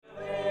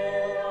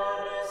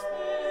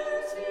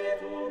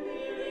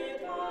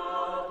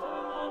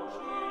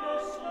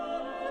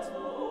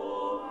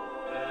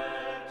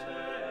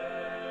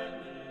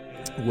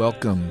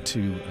Welcome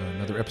to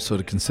another episode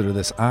of Consider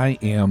This. I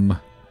am,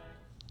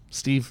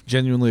 Steve,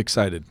 genuinely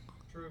excited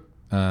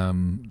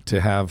to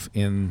have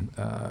in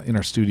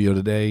our studio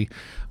today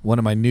one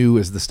of my new,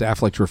 as the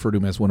staff like to refer to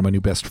him as, one of my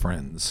new best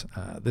friends.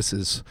 This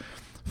is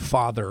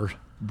Father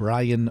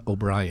Brian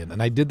O'Brien,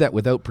 and I did that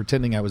without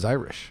pretending I was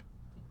Irish.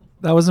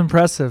 That was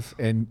impressive.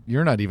 And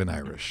you're not even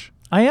Irish.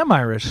 I am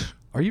Irish.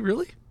 Are you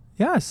really?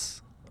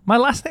 Yes. My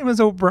last name is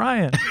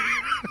O'Brien.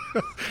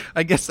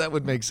 I guess that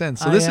would make sense.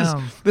 So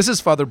this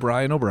is Father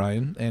Brian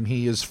O'Brien, and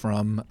he is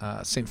from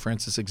St.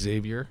 Francis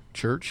Xavier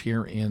Church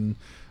here in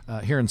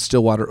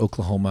Stillwater,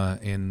 Oklahoma.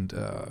 And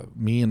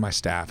me and my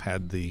staff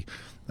had the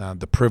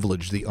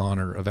privilege, the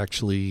honor of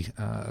actually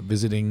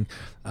visiting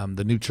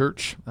the new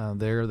church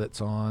there that's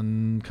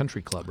on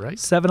Country Club, right?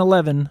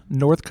 711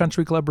 North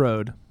Country Club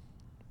Road,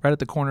 right at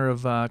the corner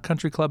of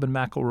Country Club and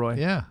McElroy.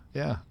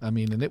 Yeah. I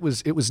mean, and it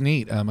was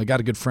neat. I got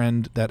a good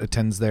friend that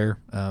attends there,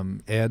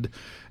 Ed,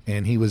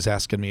 and he was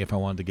asking me if I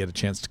wanted to get a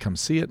chance to come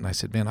see it. And I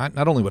said, man,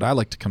 not only would I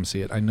like to come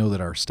see it, I know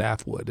that our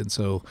staff would. And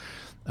so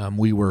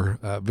we were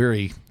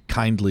very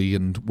kindly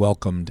and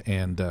welcomed,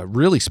 and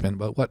really spent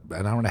about,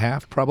 an hour and a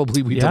half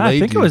probably? We delayed I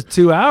think it was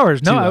 2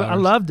 hours. No, I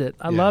loved it.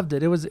 I Yeah. loved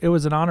it. It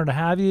was an honor to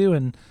have you,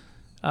 and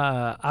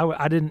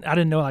I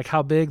didn't know like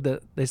how big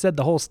they said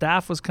the whole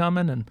staff was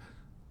coming, and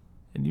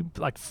you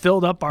like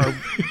filled up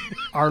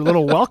our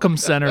little welcome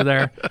center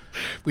there.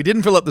 We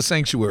didn't fill up the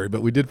sanctuary,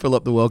 but we did fill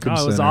up the welcome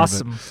center. It was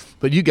awesome.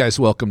 But you guys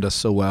welcomed us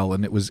so well,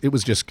 and it was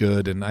just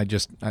good. And I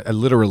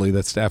literally,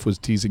 that staff was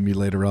teasing me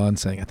later on,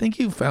 saying, "I think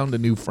you found a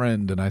new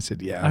friend." And I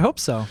said, "Yeah, I hope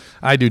so."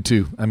 I do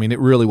too. I mean, it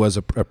really was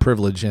a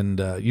privilege,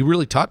 and you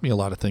really taught me a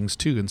lot of things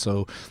too. And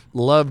so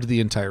loved the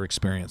entire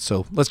experience.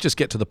 So let's just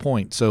get to the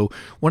point. So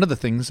one of the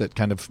things that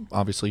kind of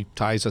obviously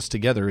ties us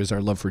together is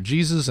our love for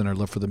Jesus and our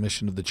love for the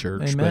mission of the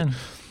church. Amen. But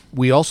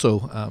we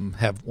also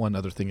have one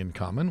other thing in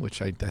common, which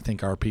I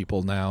think our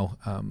people now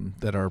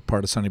that are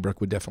part of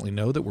Sunnybrook would definitely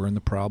know, that we're in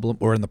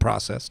the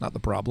process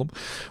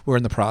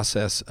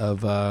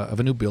of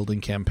a new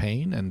building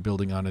campaign and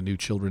building on a new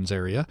children's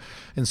area.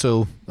 And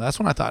so that's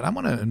when I thought, I'm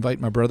going to invite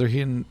my brother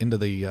into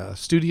the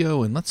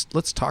studio, and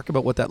let's talk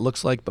about what that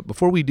looks like. But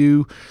before we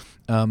do,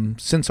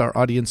 since our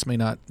audience may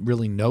not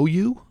really know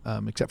you,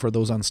 except for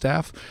those on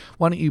staff,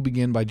 why don't you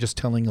begin by just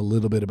telling a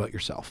little bit about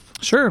yourself?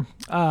 Sure.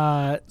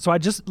 So I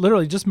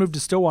literally just moved to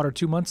Stillwater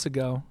 2 months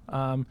ago.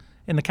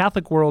 In the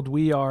Catholic world,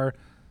 we are,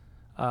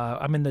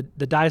 I'm in the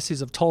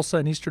Diocese of Tulsa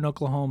in eastern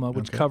Oklahoma,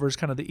 which covers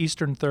kind of the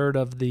eastern third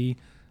of the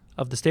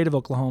state of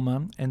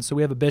Oklahoma. And so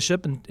we have a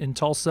bishop in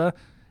Tulsa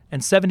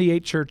and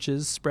 78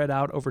 churches spread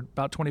out over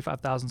about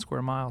 25,000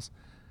 square miles.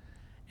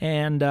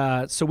 And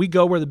so we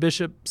go where the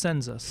bishop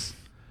sends us.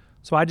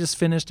 So I just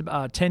finished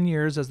 10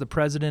 years as the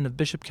president of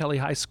Bishop Kelly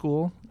High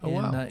School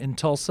in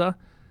Tulsa,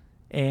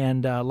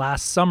 and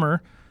last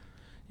summer,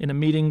 in a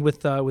meeting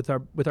with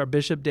our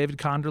bishop David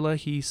Conderla,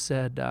 he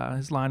said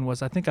his line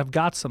was, "I think I've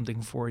got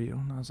something for you,"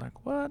 and I was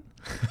like, "What?"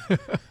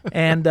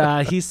 And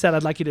he said,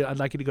 "I'd like you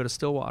to go to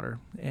Stillwater,"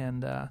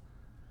 and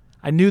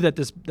I knew that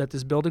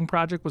this building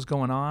project was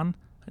going on.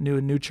 I knew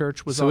a new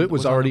church was. So it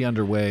was already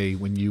underway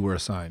when you were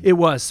assigned. It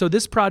was. So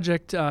this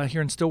project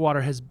here in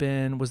Stillwater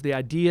was the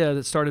idea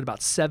that started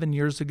about 7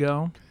 years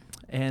ago,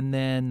 and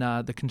then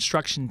the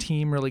construction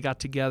team really got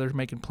together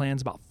making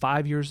plans about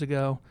 5 years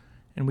ago,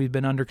 and we've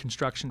been under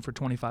construction for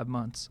 25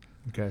 months.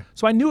 Okay.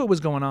 So I knew it was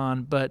going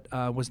on, but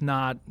was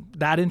not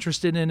that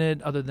interested in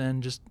it. Other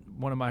than just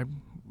one of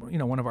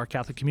our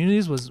Catholic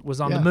communities was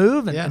on the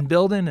move and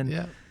building and.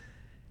 Yeah.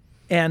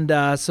 And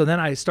so then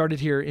I started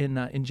here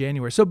in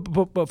January. So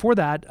before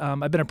that,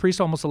 I've been a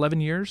priest almost 11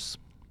 years.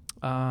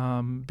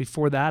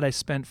 Before that, I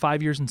spent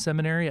 5 years in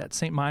seminary at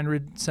St.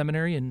 Meinrad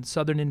Seminary in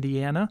southern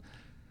Indiana.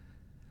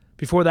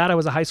 Before that, I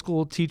was a high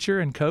school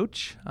teacher and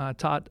coach,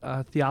 taught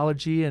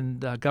theology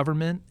and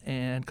government,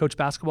 and coached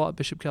basketball at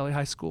Bishop Kelly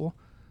High School.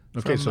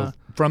 Okay,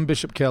 from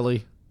Bishop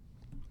Kelly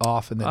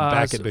off and then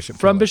back at Bishop Kelly.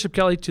 From Bishop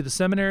Kelly to the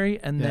seminary,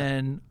 and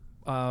then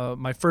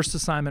my first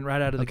assignment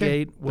right out of the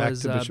gate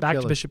was back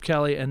to Bishop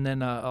Kelly, and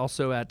then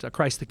also at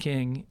Christ the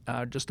King,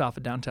 just off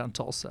of downtown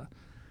Tulsa.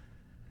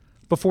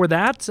 Before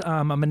that,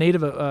 I'm a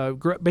native,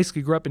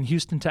 basically grew up in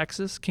Houston,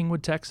 Texas,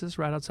 Kingwood, Texas,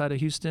 right outside of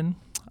Houston.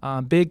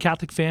 Big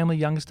Catholic family,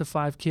 youngest of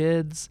 5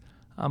 kids.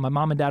 My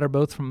mom and dad are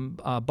both from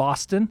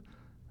Boston.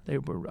 They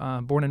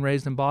were born and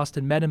raised in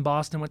Boston, met in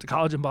Boston, went to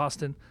college in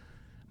Boston.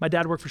 My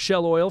dad worked for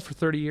Shell Oil for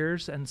 30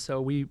 years, and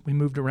so we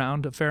moved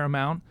around a fair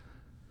amount.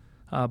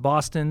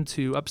 Boston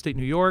to upstate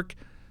New York,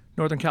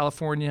 Northern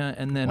California,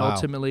 and then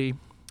ultimately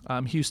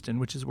Houston,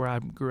 which is where I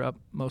grew up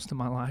most of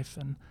my life.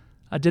 And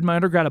I did my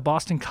undergrad at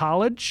Boston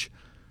College,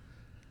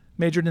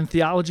 majored in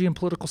theology and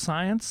political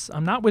science.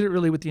 I'm not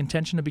really with the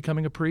intention of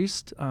becoming a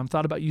priest.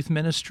 Thought about youth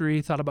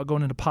ministry, thought about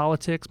going into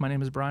politics. My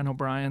name is Brian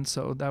O'Brien,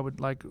 so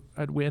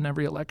I'd win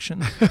every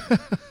election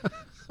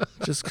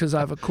just because I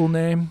have a cool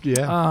name.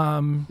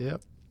 Yeah.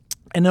 Yep.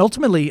 And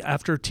ultimately,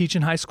 after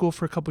teaching high school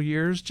for a couple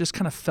years, just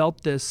kind of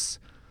felt this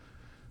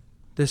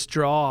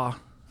draw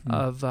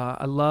of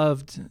I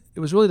loved. It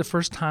was really the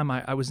first time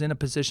I was in a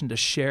position to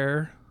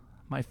share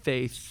my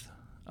faith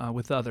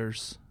with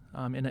others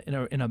in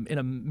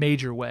a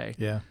major way.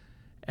 Yeah.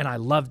 And I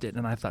loved it,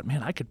 and I thought,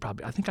 man, I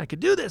think I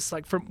could do this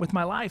with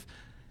my life.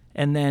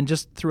 And then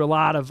just through a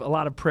lot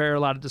of prayer, a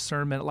lot of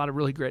discernment, a lot of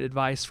really great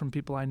advice from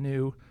people I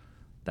knew,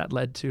 that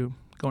led to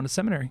going to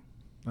seminary.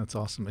 That's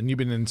awesome. And you've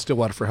been in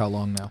Stillwater for how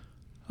long now?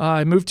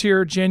 I moved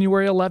here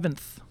January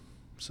 11th.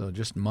 So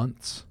just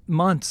months.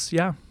 Months,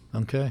 yeah.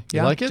 Okay.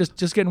 You like it?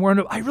 Just getting warmed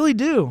up. I really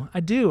do. I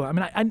do. I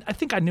mean, I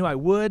think I knew I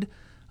would.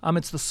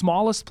 It's the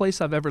smallest place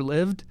I've ever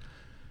lived,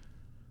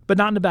 but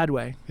not in a bad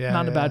way.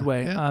 Not in a bad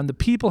way. Yeah. The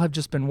people have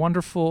just been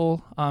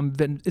wonderful.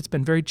 It's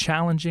been very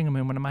challenging. I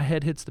mean, when my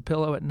head hits the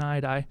pillow at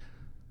night, I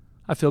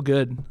feel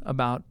good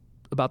about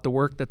the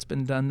work that's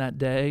been done that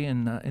day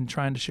and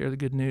trying to share the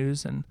good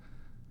news and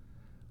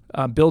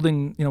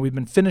building. We've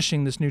been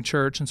finishing this new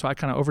church, and so I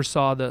kind of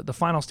oversaw the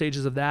final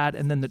stages of that,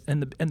 and then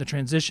the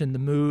transition, the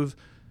move,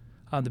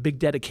 the big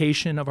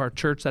dedication of our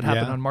church that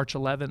happened on March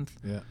 11th.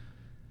 Yeah.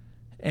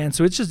 And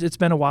so it's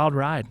been a wild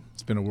ride.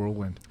 It's been a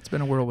whirlwind.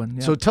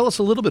 Yeah. So tell us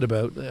a little bit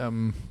about,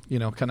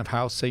 kind of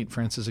how St.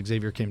 Francis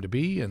Xavier came to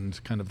be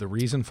and kind of the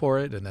reason for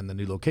it, and then the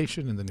new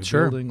location and the new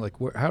building. Like,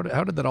 how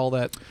did all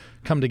that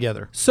come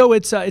together? So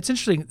it's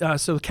interesting.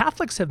 So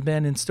Catholics have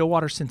been in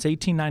Stillwater since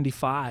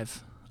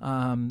 1895,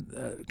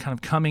 kind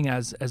of coming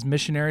as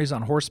missionaries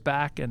on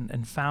horseback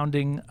and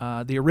founding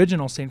the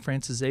original St.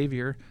 Francis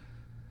Xavier.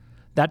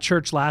 That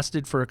church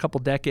lasted for a couple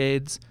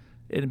decades,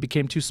 and it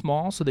became too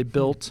small, so they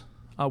built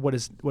what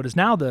is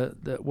now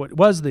what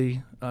was the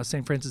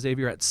St. Francis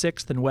Xavier at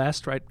 6th and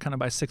West, right, kind of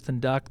by 6th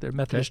and Duck. Their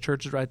Methodist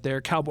church is right there.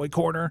 Cowboy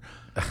Corner.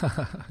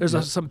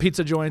 There's some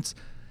pizza joints.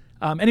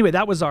 Anyway,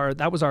 that was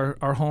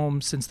our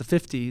home since the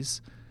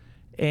 50s.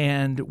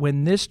 And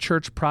when this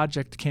church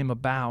project came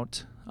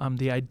about,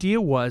 the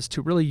idea was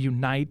to really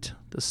unite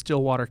the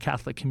Stillwater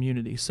Catholic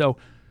community. So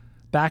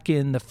back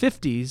in the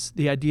 50s,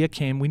 the idea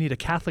came, we need a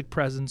Catholic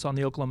presence on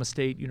the Oklahoma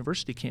State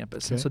University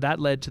campus. Okay. And so that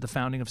led to the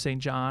founding of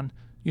St. John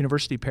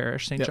University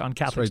Parish, St. John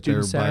Catholic right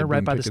Student Center,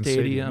 right by the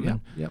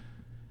stadium.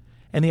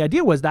 And the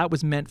idea was that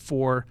was meant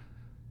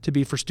to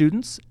be for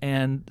students,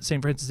 and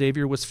St. Francis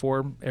Xavier was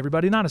for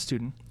everybody not a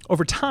student.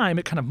 Over time,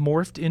 it kind of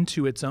morphed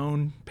into its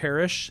own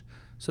parish,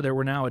 so there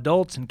were now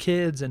adults and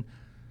kids. And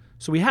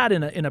so we had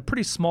in a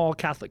pretty small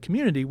Catholic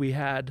community, we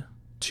had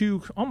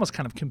two almost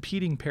kind of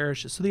competing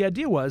parishes. So the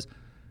idea was,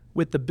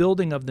 with the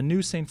building of the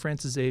new St.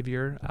 Francis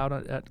Xavier out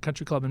at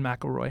Country Club in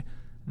McElroy,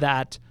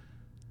 that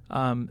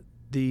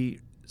the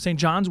St.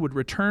 John's would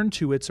return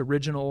to its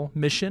original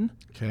mission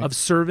of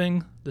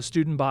serving the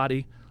student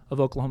body of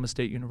Oklahoma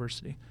State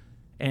University.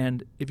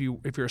 And if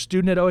you're a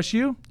student at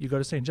OSU, you go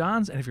to St.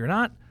 John's, and if you're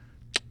not,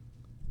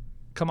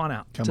 come on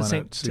out to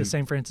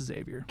St. Francis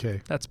Xavier.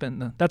 Okay. That's been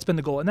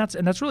the goal, and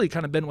that's really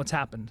kind of been what's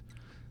happened.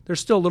 There's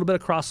still a little bit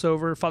of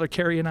crossover. Father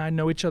Carey and I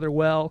know each other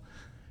well.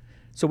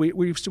 So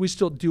we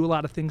still do a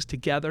lot of things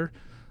together.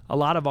 A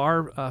lot of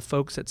our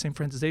folks at St.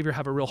 Francis Xavier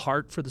have a real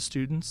heart for the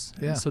students,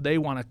 and so they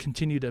want to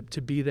continue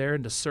to be there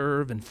and to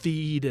serve and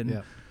feed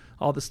and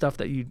all the stuff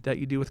that you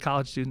do with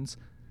college students.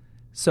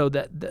 So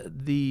that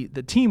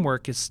the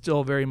teamwork is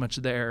still very much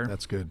there.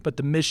 That's good. But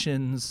the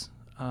mission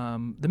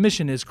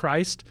is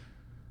Christ,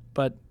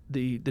 but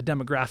the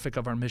demographic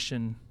of our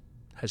mission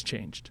has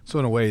changed. So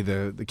in a way,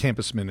 the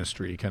campus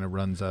ministry kind of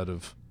runs out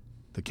of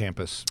the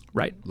campus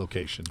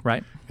location,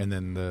 right, and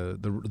then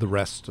the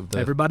rest of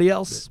everybody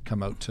else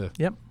come out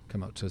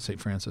to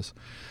St. Francis.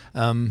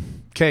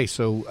 Okay,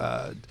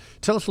 so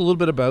tell us a little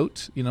bit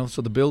about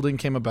so the building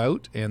came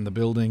about, and the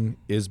building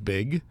is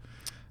big.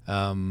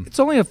 It's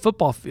only a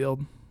football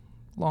field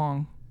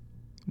long.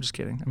 I'm just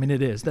kidding. I mean,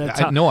 it is.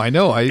 I know.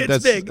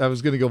 It's big. I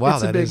was going to go, wow,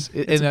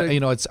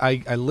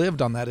 I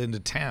lived on that end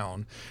of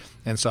town,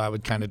 and so I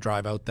would kind of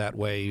drive out that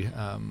way.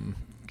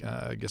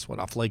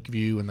 Off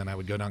Lakeview, and then I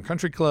would go down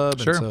Country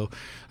Club. Sure. And so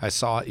I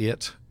saw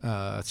it.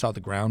 I saw the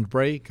ground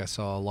break. I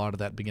saw a lot of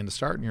that begin to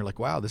start, and you're like,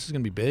 wow, this is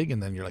going to be big.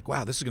 And then you're like,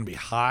 wow, this is going to be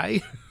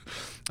high.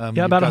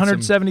 About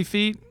 170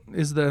 feet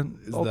is the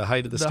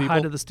height of the steeple.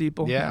 Height of the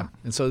steeple. Yeah.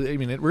 And so, I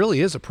mean, it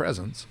really is a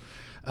presence.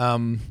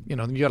 You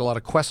got a lot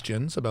of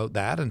questions about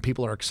that, and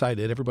people are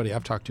excited. Everybody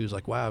I've talked to is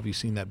like, wow, have you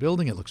seen that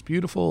building? It looks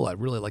beautiful. I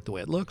really like the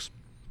way it looks.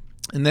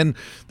 And then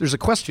there's a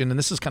question, and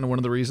this is kind of one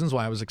of the reasons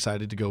why I was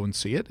excited to go and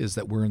see it, is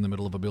that we're in the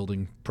middle of a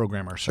building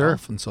program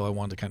ourselves, and so I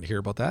wanted to kind of hear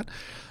about that.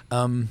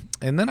 And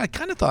then I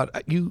kind of thought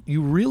you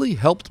really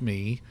helped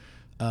me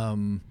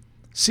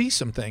see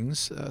some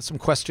things, some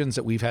questions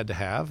that we've had to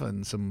have,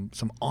 and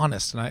some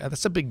honest, and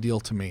that's a big deal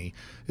to me,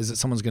 is that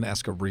someone's going to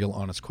ask a real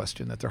honest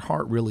question, that their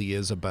heart really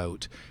is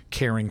about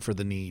caring for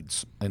the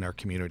needs in our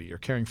community or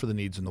caring for the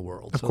needs in the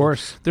world. Of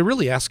course. They're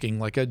really asking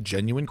like a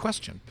genuine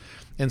question.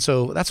 And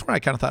so that's where I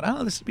kind of thought,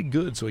 this would be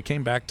good. So we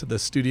came back to the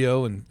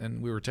studio,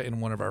 and we were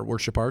in one of our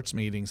worship arts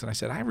meetings, and I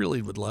said, I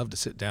really would love to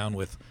sit down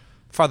with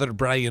Father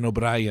Brian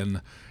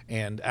O'Brien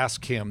and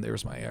ask him.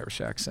 There's my Irish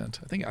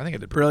accent. I think I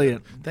did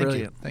brilliant.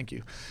 Thank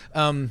you.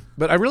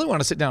 But I really want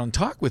to sit down and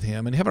talk with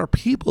him and have our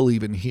people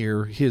even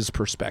hear his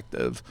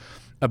perspective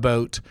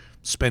about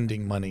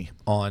spending money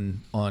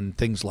on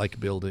things like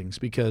buildings,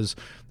 because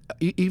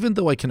even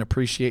though I can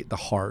appreciate the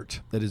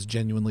heart that is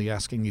genuinely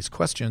asking these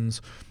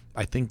questions,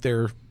 I think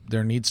there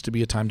needs to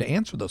be a time to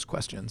answer those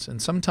questions.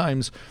 And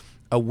sometimes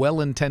a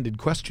well-intended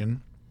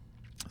question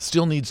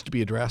still needs to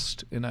be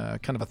addressed in a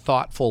kind of a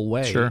thoughtful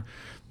way. Sure.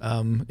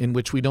 In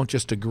which we don't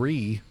just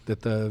agree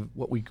that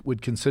what we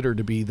would consider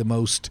to be the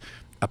most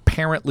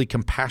apparently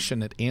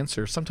compassionate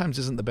answer sometimes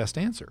isn't the best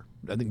answer.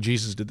 I think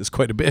Jesus did this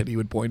quite a bit. He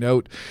would point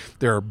out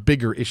there are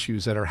bigger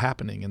issues that are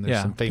happening, and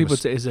there's some famous... People would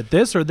say, is it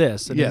this or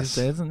this? And yes.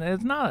 It's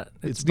not.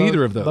 It's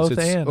neither of those.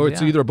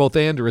 It's either both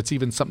and, or it's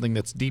even something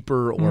that's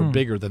deeper or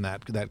bigger than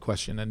that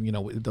question. And,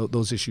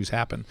 those issues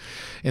happen.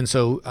 And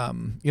so,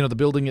 the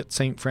building at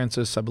St.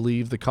 Francis, I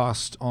believe the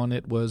cost on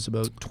it was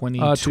about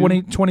 $22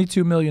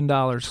 million.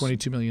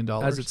 $22 million.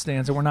 As it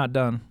stands, and we're not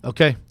done.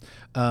 Okay.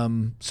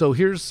 So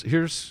here's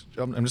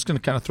I'm just going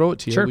to kind of throw it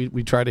to you. Sure.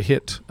 We try to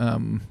hit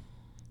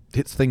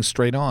things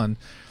straight on.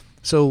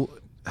 So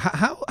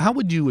how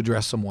would you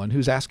address someone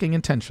who's asking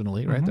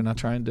intentionally, right? They're not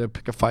trying to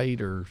pick a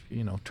fight or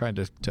trying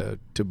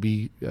to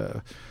be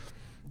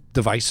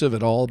divisive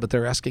at all, but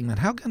they're asking that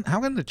how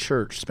can the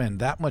church spend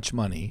that much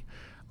money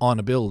on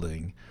a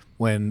building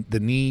when the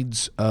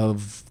needs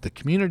of the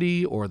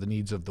community or the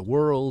needs of the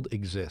world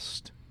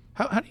exist?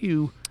 How do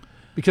you?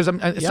 Because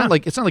it's not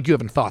like you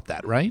haven't thought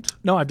that, right?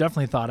 No, I've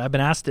definitely thought. I've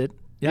been asked it.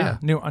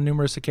 On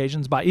numerous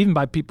occasions even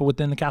by people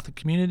within the Catholic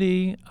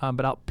community,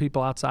 but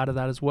people outside of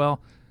that as well.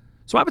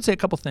 So I would say a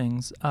couple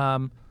things.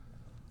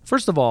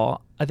 First of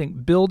all, I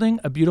think building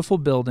a beautiful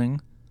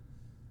building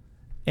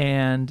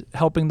and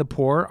helping the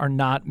poor are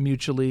not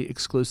mutually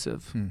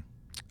exclusive.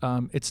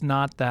 It's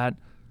not that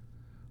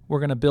we're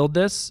going to build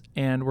this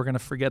and we're going to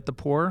forget the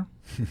poor,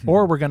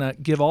 or we're going to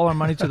give all our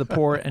money to the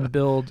poor and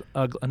build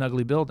an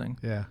ugly building.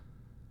 Yeah.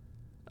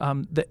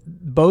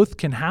 Both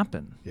can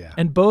happen, yeah.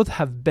 And both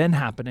have been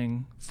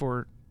happening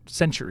for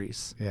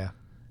centuries. Yeah.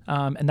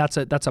 And that's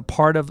a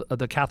part of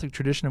the Catholic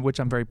tradition of which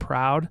I'm very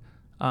proud,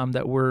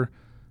 that we're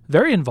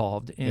very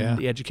involved in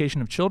the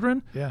education of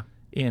children,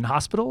 in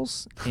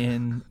hospitals,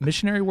 in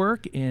missionary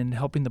work, in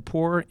helping the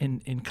poor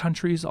in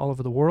countries all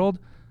over the world.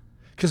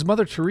 Because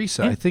Mother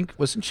Teresa, I think,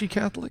 wasn't she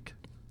Catholic?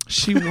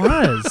 She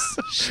was.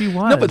 She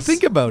was. No, but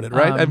think about it,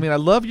 right? I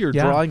love your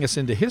drawing us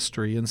into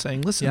history and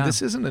saying, listen,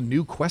 this isn't a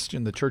new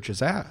question the church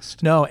has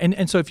asked. No,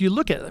 and so if you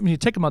look at, you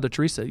take Mother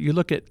Teresa, you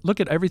look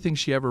at everything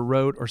she ever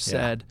wrote or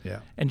said,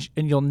 and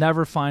you'll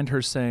never find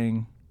her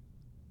saying,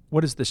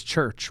 what is this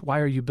church? Why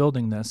are you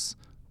building this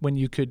when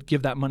you could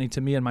give that money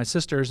to me and my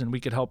sisters and we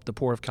could help the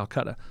poor of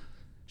Calcutta?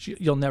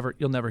 You'll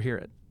never hear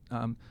it,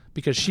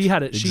 because she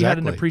had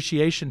an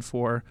appreciation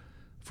for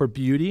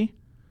beauty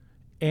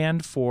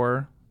and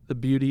for the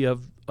beauty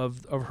of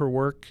her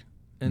work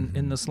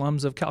in the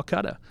slums of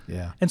Calcutta.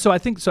 Yeah. And so I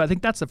think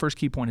that's the first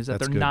key point, is that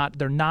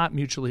they're not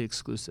mutually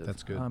exclusive.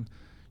 That's good.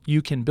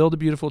 You can build a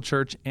beautiful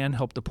church and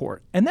help the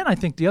poor. And then I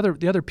think the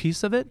other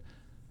piece of it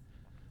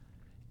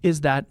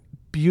is that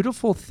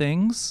beautiful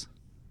things,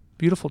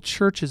 beautiful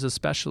churches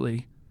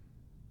especially,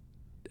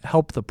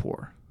 help the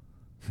poor.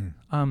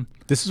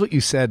 This is what you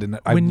said, and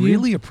I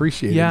really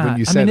appreciated when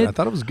you said it. I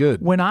thought it was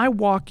good. When I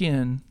walk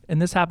in,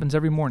 and this happens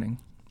every morning,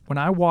 when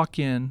I walk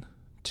in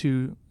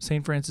to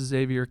St. Francis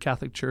Xavier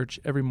Catholic Church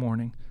every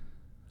morning,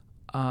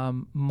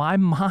 my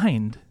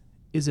mind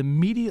is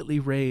immediately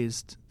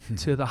raised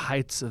to the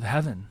heights of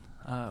heaven,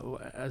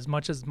 as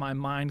much as my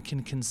mind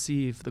can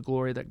conceive the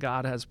glory that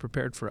God has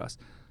prepared for us.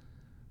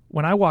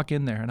 When I walk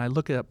in there and I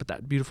look up at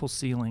that beautiful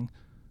ceiling,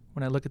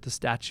 when I look at the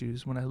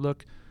statues, when I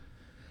look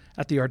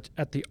at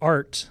the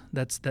art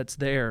that's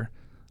there,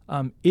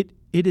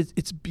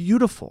 it's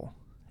beautiful,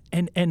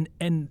 and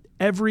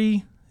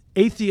every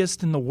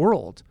atheist in the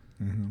world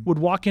would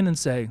walk in and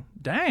say,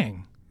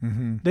 "Dang!"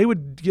 They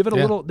would give it a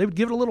little. They would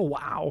give it a little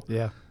wow.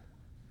 Yeah.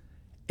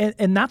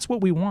 And that's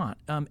what we want.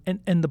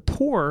 And the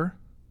poor,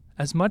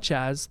 as much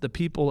as the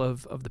people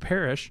of the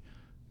parish,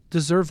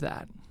 deserve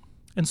that.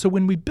 And so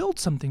when we build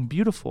something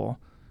beautiful,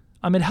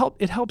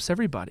 it helps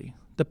everybody.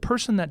 The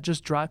person that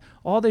just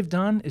all they've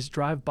done is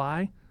drive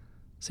by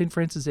St.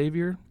 Francis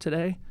Xavier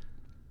today.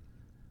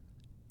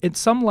 At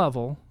some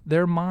level,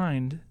 their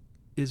mind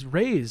is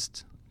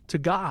raised to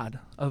God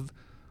of,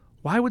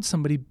 why would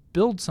somebody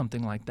build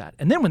something like that?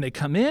 And then when they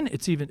come in,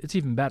 it's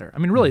even better.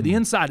 Really, the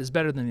inside is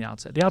better than the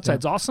outside. The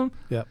outside's awesome.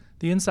 Yeah.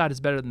 The inside is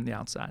better than the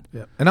outside.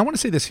 Yeah. And I want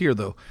to say this here,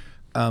 though.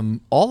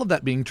 All of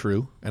that being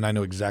true, and I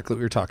know exactly what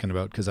you're talking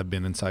about because I've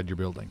been inside your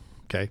building,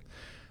 okay?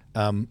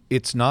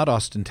 It's not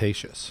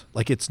ostentatious.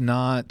 It's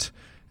not,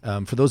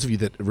 for those of you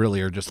that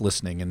really are just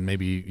listening, and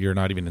maybe you're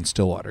not even in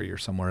Stillwater, you're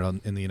somewhere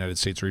in the United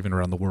States or even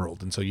around the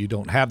world, and so you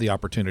don't have the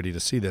opportunity to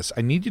see this.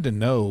 I need you to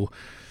know,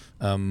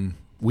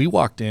 we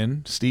walked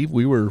in, Steve,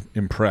 we were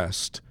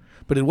impressed,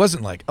 but it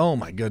wasn't like, oh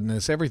my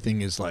goodness,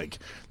 everything is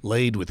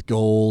laid with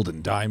gold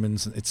and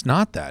diamonds. It's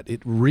not that.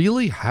 It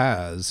really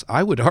has,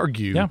 I would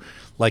argue,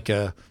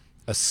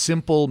 a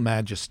simple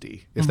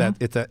majesty, if that's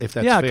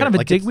fair. Kind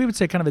of we would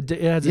say kind of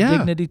it has a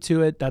dignity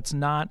to it. It's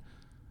not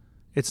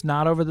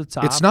over the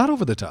top. It's not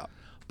over the top.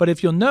 But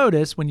if you'll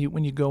notice when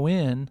you go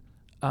in,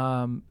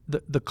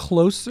 the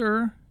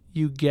closer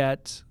you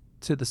get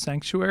to the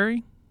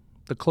sanctuary,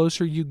 the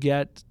closer you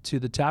get to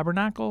the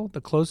tabernacle,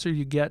 the closer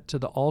you get to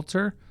the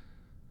altar,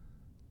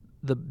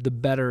 the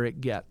better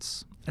it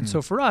gets. And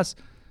so for us,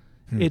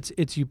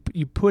 it's you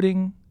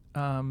putting,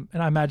 and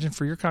I imagine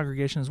for your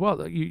congregation as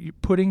well, you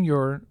putting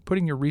your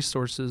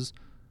resources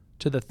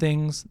to the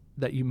things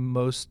that you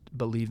most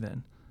believe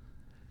in.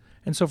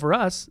 And so for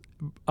us,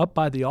 up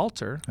by the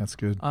altar, that's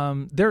good.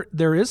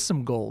 There is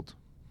some gold.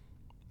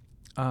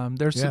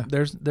 There's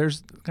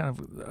kind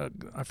of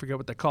I forget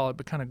what they call it,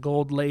 but kind of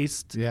gold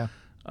laced,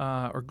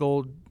 or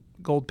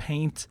gold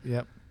paint.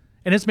 Yep.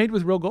 And it's made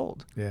with real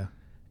gold. Yeah.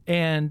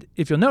 And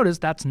if you'll notice,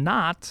 that's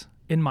not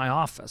in my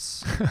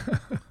office,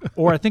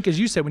 or I think, as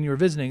you said when you were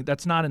visiting,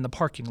 that's not in the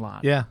parking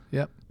lot. Yeah.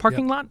 Yep.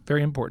 Parking lot,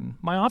 very important.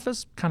 My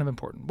office, kind of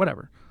important.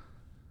 Whatever.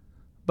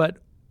 But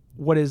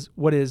where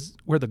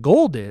the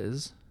gold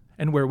is,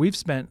 and where we've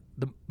spent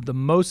the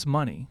most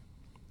money,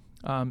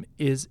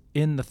 is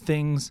in the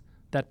things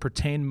that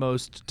pertain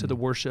most to the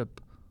worship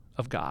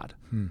of God.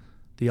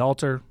 The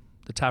altar,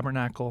 the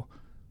tabernacle,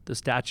 the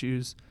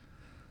statues,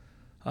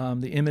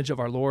 the image of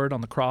our Lord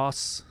on the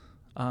cross.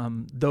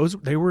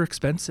 They were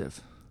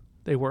expensive.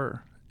 They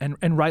were.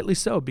 And rightly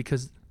so,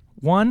 because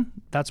one,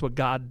 that's what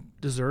God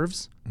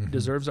deserves. He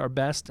deserves our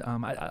best.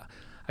 I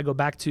go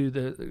back to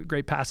the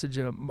great passage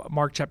of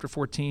Mark chapter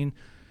 14,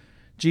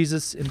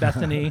 Jesus in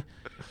Bethany,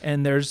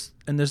 and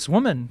this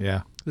woman,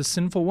 this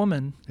sinful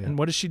woman, and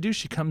what does she do?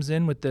 She comes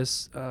in with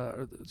this.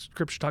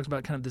 Scripture talks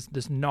about kind of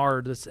this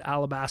nard, this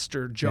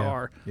alabaster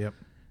jar. Yeah. Yep.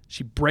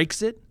 She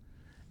breaks it,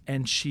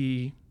 and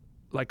she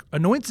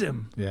anoints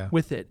him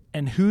with it.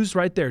 And who's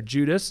right there?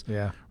 Judas.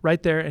 Yeah.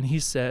 Right there, and he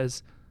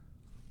says,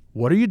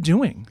 "What are you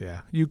doing?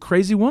 Yeah. You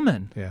crazy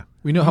woman." Yeah.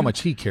 We know how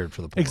much he cared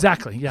for the poor.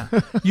 Exactly. Yeah.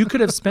 You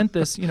could have spent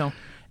this,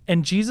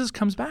 And Jesus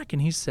comes back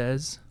and he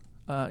says,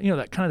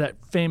 that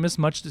famous,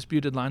 much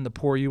disputed line, "The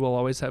poor you will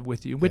always have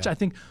with you," which I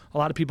think a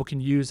lot of people can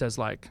use as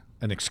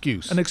an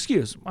excuse.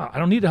 Well, I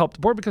don't need to help the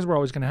poor because we're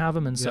always going to have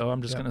them, and so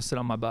I'm just going to sit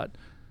on my butt.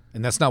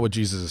 And that's not what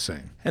Jesus is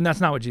saying.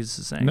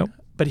 Nope.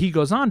 But he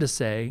goes on to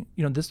say,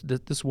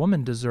 this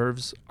woman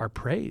deserves our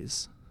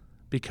praise,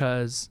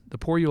 because the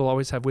poor you will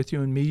always have with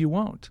you, and me you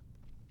won't.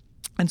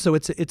 And so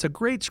it's a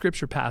great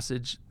scripture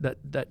passage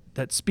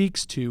that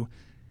speaks to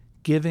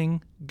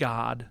giving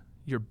God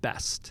your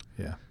best.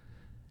 Yeah.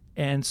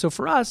 And so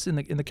for us in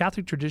the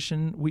Catholic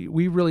tradition,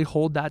 we really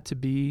hold that to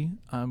be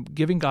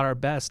giving God our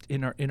best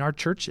in our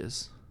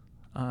churches,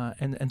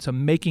 and so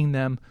making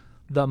them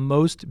the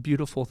most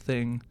beautiful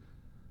thing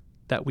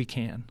that we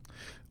can.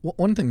 Well,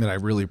 one thing that I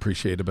really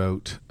appreciate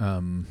about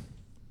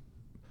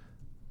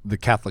the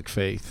Catholic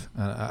faith,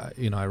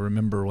 I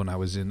remember when I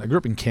grew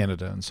up in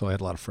Canada, and so I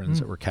had a lot of friends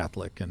that were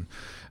Catholic, and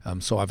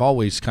so I've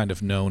always kind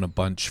of known a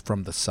bunch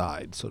from the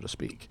side, so to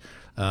speak.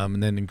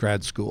 And then in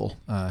grad school,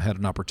 had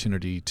an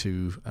opportunity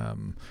to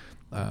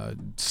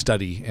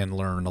study and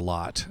learn a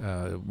lot.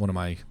 A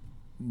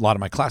lot of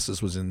my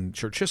classes was in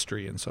church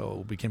history, and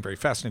so became very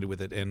fascinated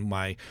with it. And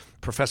my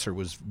professor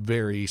was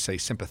very,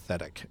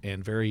 sympathetic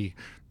and very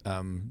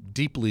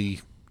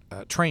deeply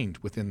trained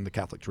within the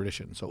Catholic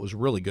tradition. So it was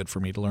really good for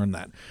me to learn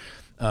that.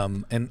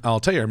 And I'll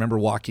tell you, I remember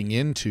walking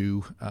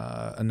into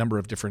a number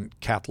of different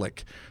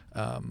Catholic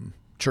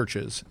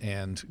churches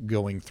and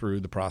going through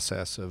the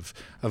process of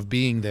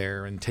being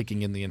there and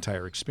taking in the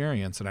entire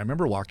experience. And I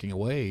remember walking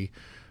away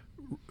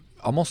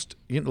almost,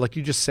 like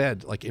you just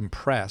said,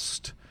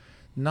 impressed.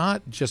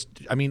 Not just,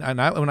 when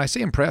I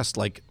say impressed,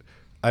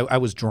 I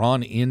was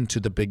drawn into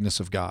the bigness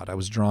of God. I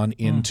was drawn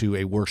into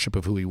a worship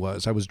of who he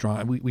was. I was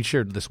drawn, we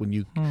shared this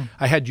when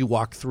I had you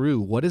walk through,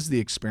 what is the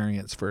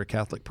experience for a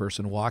Catholic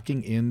person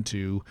walking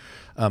into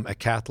a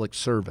Catholic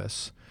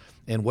service,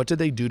 and what do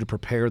they do to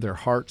prepare their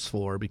hearts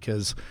for?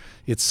 Because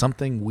it's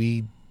something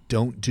we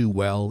don't do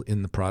well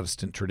in the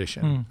Protestant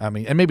tradition.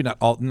 And maybe not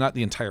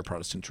the entire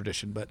Protestant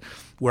tradition, but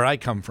where I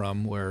come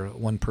from, where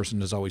one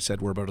person has always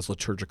said we're about as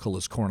liturgical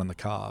as corn on the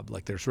cob.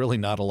 There's really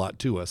not a lot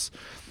to us,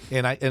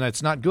 and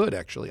it's not good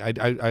actually.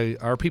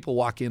 Our people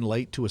walk in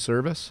late to a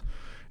service,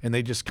 and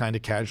they just kind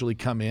of casually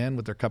come in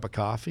with their cup of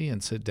coffee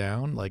and sit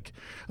down.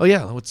 Oh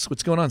yeah,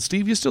 what's going on,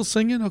 Steve? You still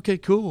singing? Okay,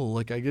 cool.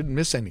 I didn't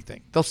miss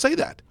anything. They'll say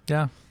that.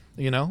 Yeah.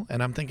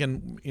 And I'm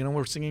thinking,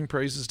 we're singing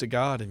praises to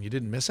God and you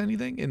didn't miss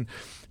anything. And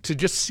to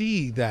just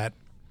see that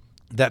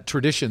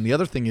tradition. The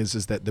other thing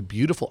is that the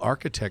beautiful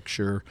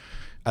architecture,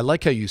 I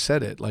like how you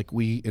said it,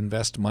 we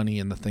invest money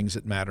in the things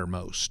that matter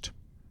most.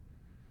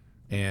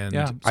 And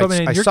yeah. So,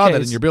 I saw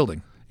that in your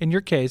building. In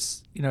your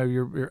case,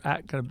 you're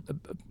at kind of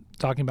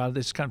talking about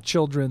this kind of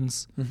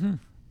children's,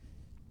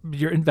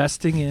 you're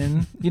investing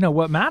in,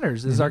 what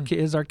matters is our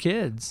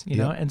kids,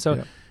 and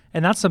so,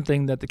 and that's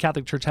something that the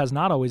Catholic Church has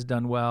not always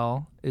done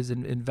well, is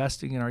in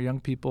investing in our young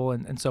people.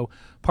 And so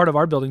part of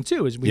our building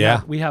too is we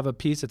have a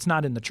piece. It's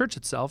not in the church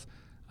itself,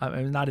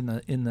 not in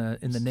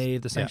the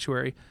nave, the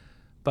sanctuary,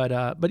 but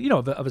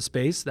of a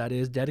space that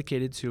is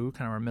dedicated to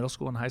kind of our middle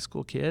school and high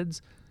school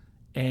kids.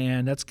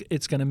 And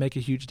it's going to make a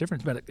huge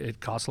difference, but it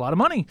costs a lot of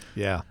money.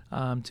 Yeah.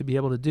 To be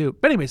able to do.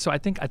 But anyway, so I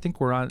think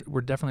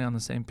we're definitely on the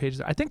same page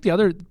there. I think the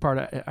other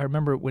part I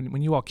remember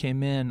when you all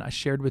came in, I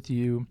shared with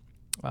you.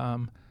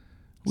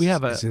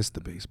 Is this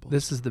the baseball?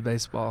 This is the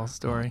baseball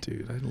story,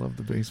 dude. I love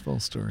the baseball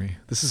story.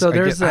 This is so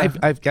there's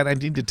I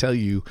need to tell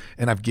you,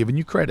 and I've given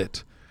you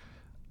credit.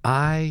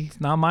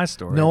 It's not my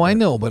story. No, I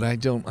know, but I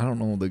don't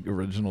know the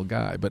original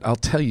guy. But I'll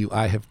tell you,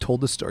 I have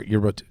told the story. You're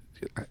about to.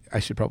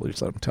 I should probably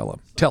just let him tell him.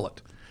 Tell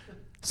it.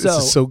 This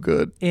is so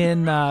good.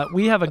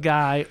 We have a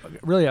guy,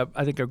 really,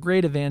 I think a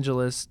great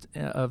evangelist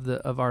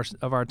of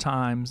our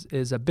times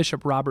is a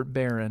Bishop Robert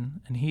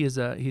Barron, and he's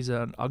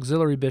an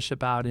auxiliary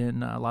bishop out in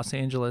Los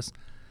Angeles.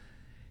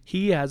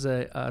 He has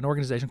an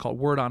organization called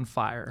Word on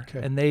Fire,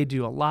 and they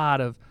do a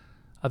lot of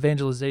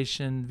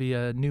evangelization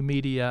via new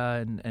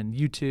media and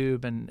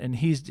YouTube, and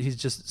he's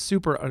just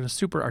a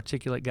super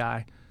articulate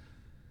guy.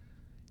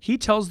 He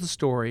tells the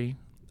story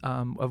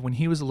of when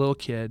he was a little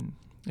kid,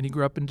 and he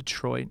grew up in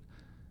Detroit.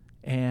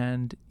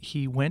 And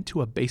he went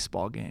to a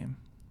baseball game,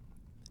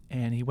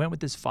 and he went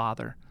with his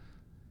father.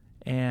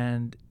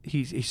 And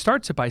he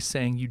starts it by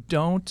saying, you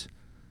don't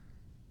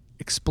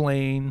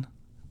explain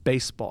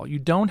baseball. You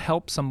don't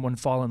help someone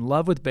fall in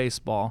love with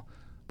baseball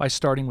by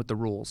starting with the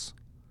rules.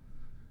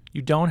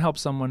 You don't help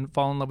someone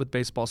fall in love with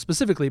baseball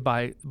specifically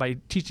by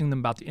teaching them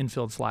about the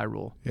infield fly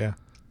rule. Yeah.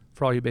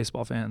 For all you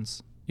baseball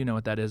fans, you know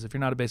what that is. If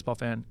you're not a baseball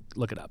fan,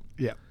 look it up.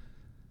 Yeah.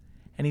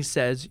 And he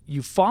says,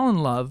 you fall in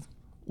love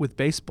with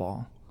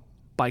baseball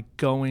by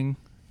going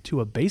to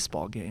a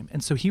baseball game.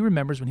 And so he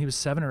remembers when he was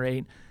 7 or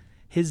 8,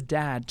 his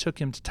dad took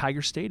him to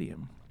Tiger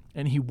Stadium,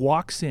 and he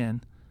walks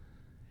in.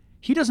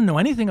 He doesn't know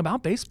anything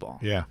about baseball.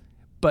 Yeah.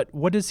 But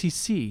what does he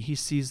see? He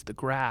sees the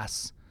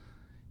grass.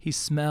 He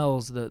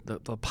smells the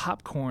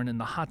popcorn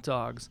and the hot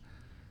dogs.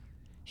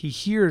 He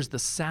hears the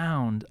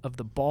sound of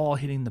the ball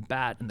hitting the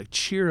bat and the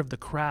cheer of the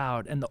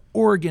crowd and the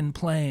organ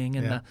playing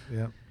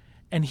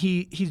and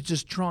he's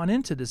just drawn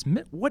into this.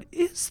 What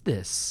is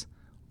this?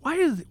 Why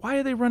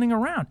are they running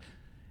around?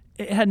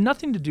 It had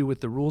nothing to do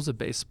with the rules of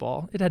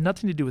baseball. It had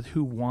nothing to do with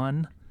who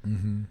won.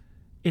 Mm-hmm.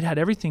 It had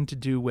everything to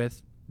do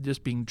with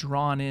just being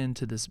drawn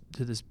into this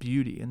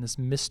beauty and this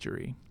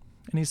mystery.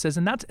 And he says,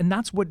 and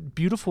that's what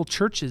beautiful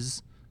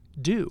churches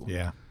do.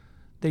 Yeah.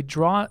 They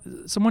draw.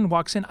 Someone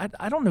walks in.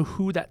 I don't know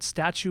who that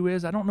statue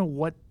is. I don't know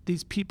what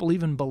these people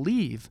even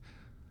believe.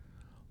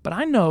 But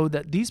I know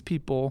that these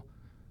people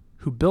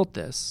who built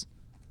this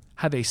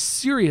have a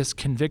serious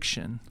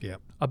conviction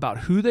about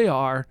who they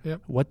are,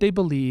 what they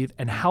believe,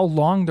 and how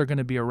long they're going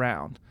to be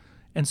around.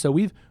 And so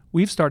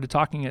we've started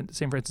talking at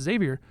St. Francis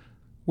Xavier.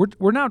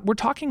 We're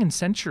talking in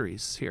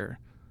centuries here.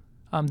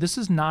 This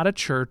is not a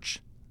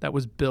church that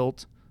was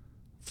built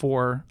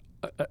for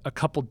a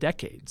couple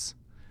decades.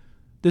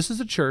 This is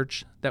a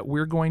church that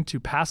we're going to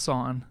pass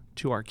on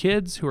to our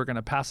kids, who are going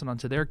to pass it on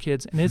to their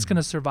kids, and it's going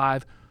to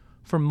survive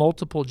for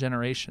multiple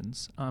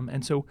generations.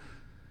 And so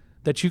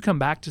that you come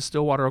back to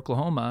Stillwater,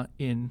 Oklahoma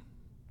in,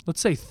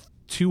 let's say,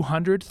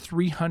 200,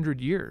 300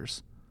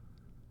 years.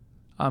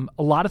 A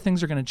lot of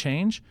things are going to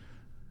change.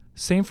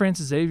 St.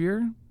 Francis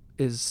Xavier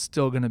is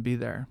still going to be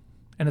there,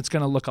 and it's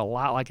going to look a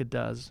lot like it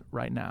does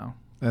right now.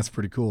 That's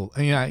pretty cool.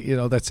 And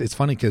it's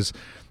funny because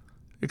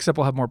except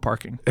we'll have more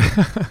parking.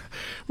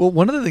 Well,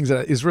 one of the things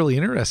that is really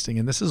interesting,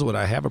 and this is what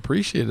I have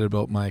appreciated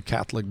about my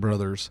Catholic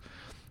brothers,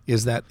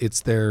 is that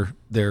it's they're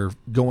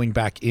going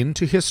back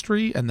into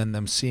history and then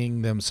them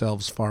seeing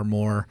themselves far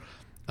more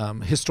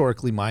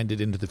historically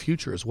minded into the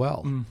future as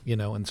well.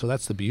 And so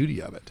that's the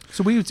beauty of it.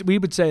 So we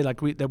would say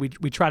like we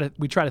try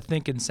to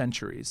think in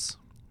centuries,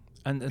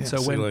 and so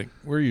when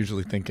we're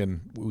usually thinking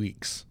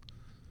weeks.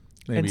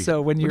 Maybe. And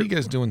so when what are you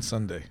guys doing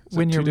Sunday?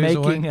 When you're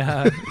making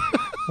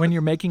when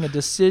you're making a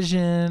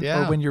decision,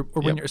 or when you're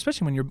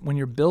especially when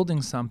you're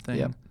building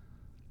something.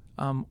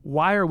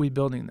 Why are we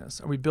building this?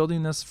 Are we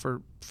building this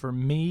for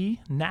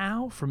me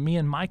now, for me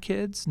and my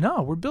kids?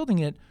 No, we're building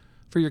it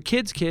for your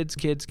kids.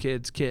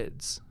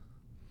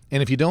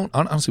 And if you don't,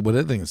 honestly, what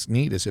I think is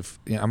neat is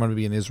I'm going to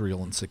be in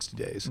Israel in 60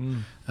 days,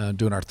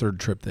 doing our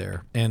third trip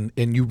there. And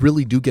you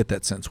really do get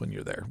that sense when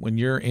you're there. When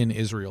you're in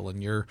Israel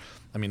and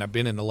I've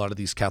been in a lot of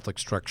these Catholic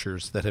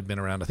structures that have been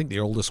around. I think the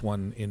oldest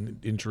one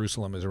in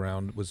Jerusalem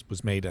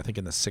was made, I think,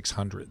 in the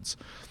 600s.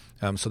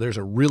 So there's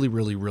a really,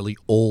 really, really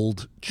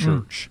old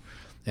church.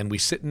 And we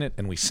sit in it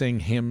and we sing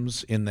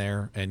hymns in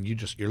there, and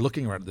you're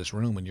looking around this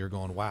room and you're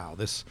going, wow,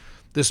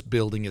 this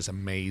building is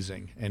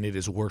amazing, and it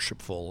is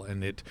worshipful,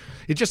 and it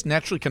just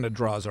naturally kind of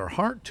draws our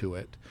heart to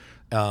it,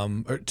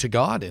 or to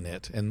God in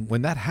it. And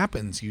when that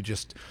happens,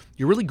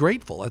 you're really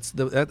grateful.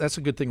 That's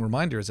a good thing.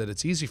 Reminder is that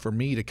it's easy for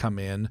me to come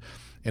in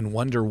and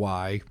wonder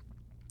why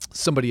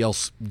somebody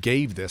else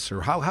gave this,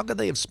 or how could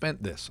they have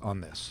spent this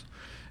on this,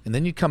 and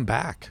then you come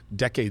back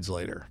decades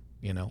later.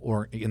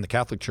 Or in the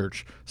Catholic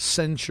Church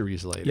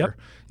centuries later,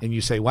 and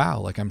you say, wow,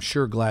 like I'm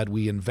sure glad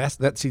we invest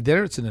that. See,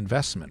 there it's an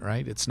investment,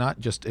 right? It's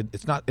not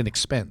it's not an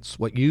expense.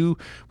 What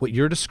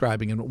you're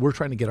describing and what we're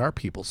trying to get our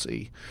people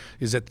see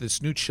is that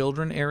this new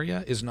children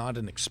area is not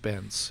an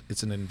expense,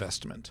 it's an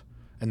investment.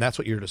 And that's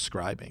what you're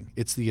describing.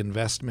 It's the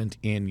investment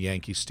in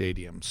Yankee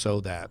Stadium so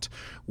that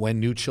when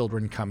new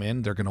children come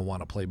in, they're going to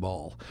want to play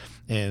ball.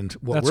 And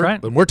what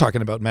we're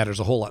talking about matters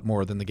a whole lot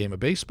more than the game of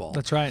baseball.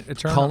 That's right.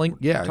 Talking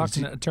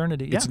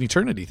eternity. It's an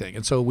eternity thing.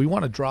 And so we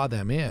want to draw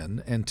them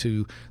in and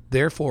to,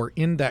 therefore,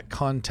 in that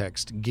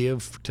context,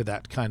 give to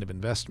that kind of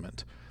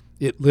investment.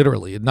 It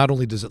not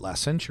only does it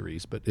last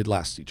centuries, but it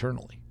lasts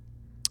eternally.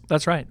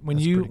 That's right. When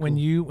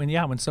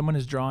someone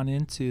is drawn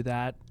into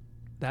that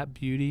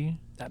beauty,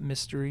 that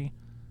mystery,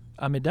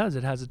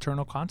 it has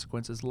eternal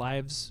consequences.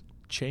 Lives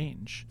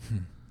change.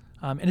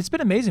 And it's been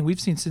amazing. We've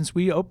seen since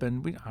we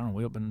opened, we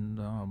opened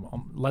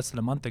less than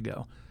a month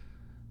ago,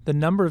 the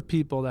number of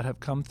people that have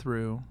come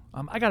through.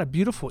 I got a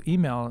beautiful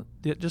email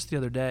just the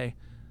other day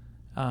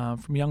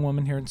from a young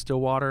woman here in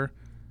Stillwater,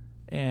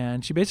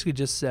 and she basically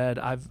just said,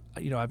 I've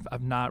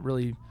not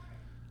really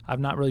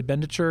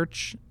been to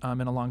church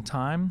in a long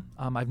time.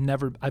 I've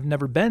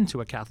never been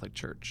to a Catholic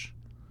church,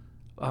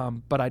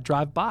 but I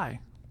drive by,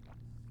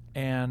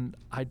 and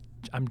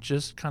I'm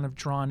just kind of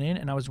drawn in,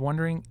 and I was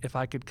wondering if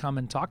I could come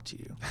and talk to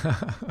you.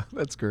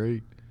 That's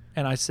great.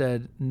 And I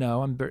said,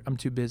 no, I'm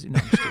too busy. No,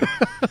 I'm just kidding.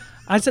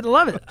 I said, I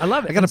love it. I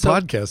got a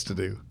podcast to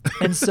do.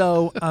 And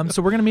so we're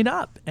going to meet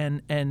up,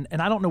 and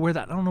I don't know where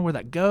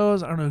that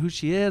goes. I don't know who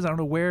she is. I don't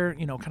know where,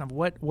 kind of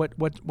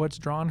what's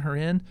drawn her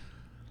in.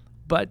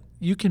 But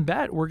you can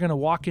bet we're going to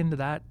walk into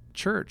that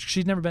church.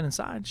 She's never been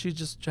inside. She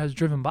just has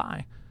driven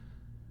by.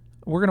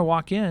 We're going to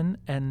walk in,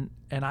 and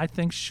I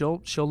think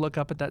she'll look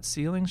up at that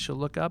ceiling. She'll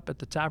look up at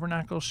the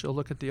tabernacle. She'll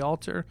look at the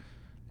altar,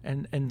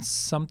 and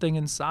something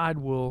inside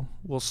will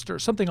stir.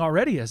 Something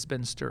already has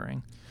been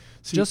stirring,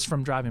 just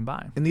from driving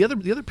by. And the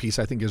other piece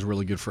I think is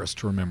really good for us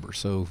to remember.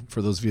 So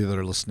for those of you that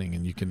are listening,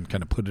 and you can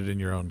kind of put it in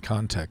your own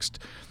context,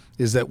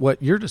 is that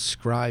what you're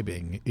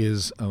describing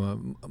is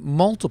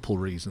multiple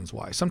reasons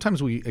why.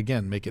 Sometimes we,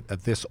 again, make it a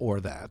this or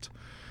that,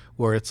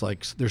 where it's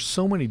like there's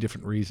so many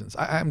different reasons.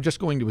 I'm just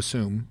going to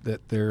assume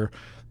that there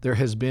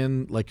has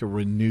been like a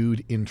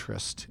renewed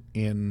interest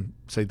in,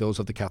 say, those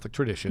of the Catholic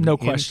tradition. No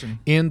question.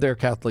 In their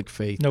Catholic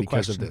faith because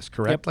question. of this,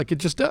 correct? Yep. Like it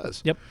just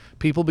does. Yep.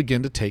 People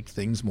begin to take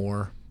things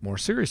more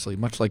seriously,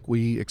 much like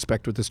we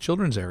expect with this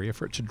children's area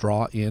for it to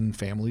draw in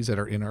families that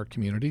are in our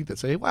community that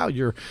say, wow,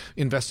 you're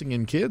investing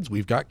in kids.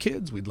 We've got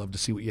kids. We'd love to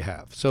see what you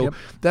have. So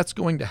that's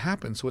going to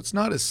happen. So it's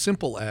not as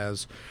simple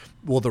as,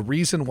 well, the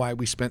reason why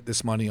we spent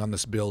this money on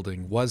this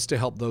building was to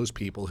help those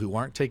people who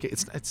aren't taking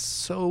it. That's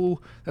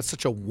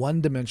such a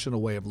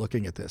one-dimensional way of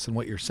looking at this. And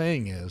what you're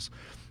saying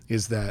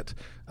is that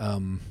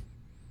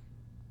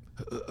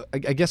I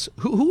guess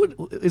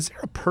who is there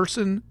a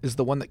person is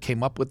the one that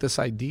came up with this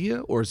idea,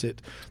 or is it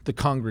the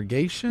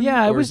congregation?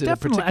 Yeah, it or was is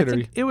definitely. I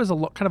think it was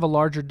kind of a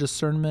larger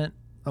discernment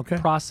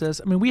process.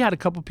 I mean, we had a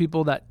couple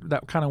people that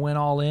kind of went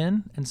all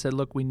in and said,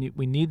 "Look, we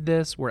need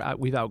this.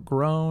 We've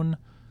outgrown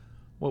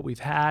what we've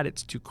had.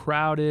 It's too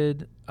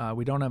crowded.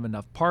 We don't have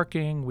enough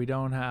parking. We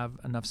don't have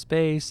enough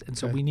space, and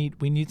so we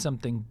need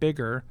something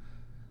bigger."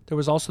 There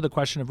was also the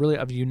question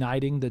of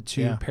uniting the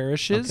two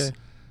parishes. Okay.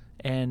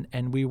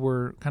 And we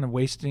were kind of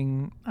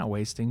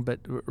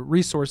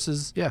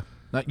resources. Yeah,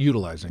 not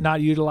utilizing.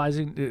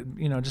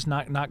 Just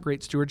not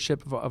great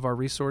stewardship of our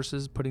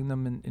resources, putting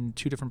them in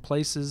two different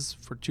places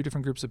for two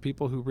different groups of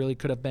people who really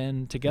could have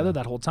been together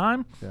that whole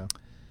time. Yeah.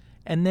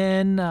 And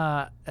then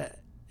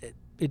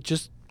it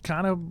just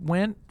kind of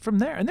went from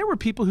there. And there were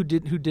people who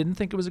didn't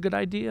think it was a good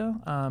idea.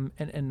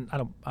 And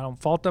I don't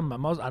fault them.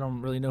 I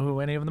don't really know who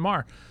any of them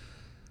are.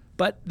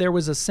 But there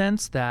was a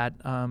sense that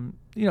kind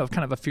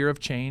of a fear of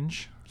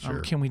change. Sure.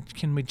 Can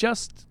we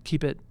just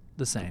keep it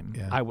the same?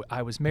 Yeah.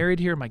 I was married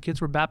here. My kids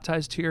were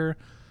baptized here.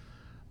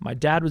 My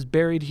dad was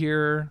buried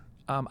here.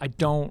 I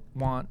don't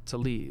want to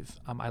leave.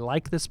 I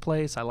like this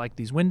place. I like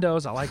these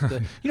windows. I like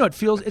the,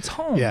 it's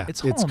home. Yeah, it's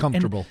home. It's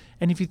comfortable.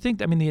 And if you think,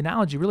 the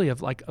analogy really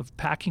of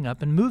packing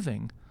up and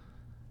moving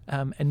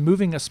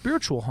a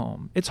spiritual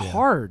home, it's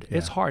hard. Yeah.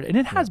 It's hard. And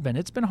it has been.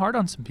 It's been hard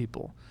on some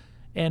people.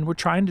 And we're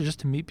trying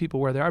to meet people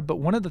where they are. But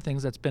one of the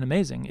things that's been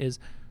amazing is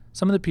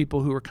some of the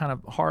people who were kind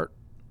of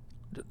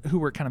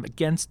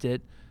against the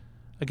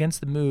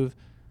move,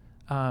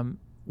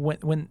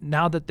 when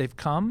now that they've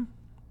come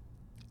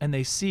and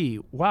they see,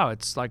 wow,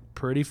 it's like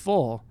pretty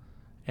full,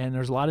 and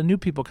there's a lot of new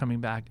people coming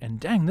back, and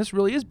dang, this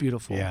really is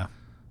beautiful. Yeah,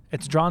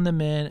 it's drawn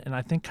them in, and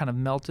I think kind of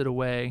melted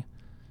away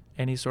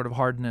any sort of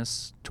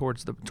hardness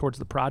towards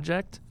the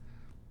project,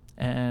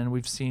 and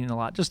we've seen a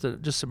lot, just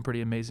some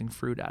pretty amazing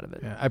fruit out of it.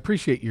 Yeah, I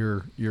appreciate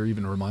your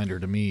even reminder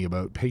to me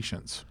about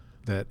patience.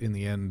 That in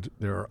the end,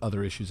 there are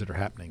other issues that are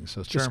happening.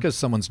 So just because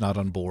someone's not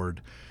on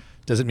board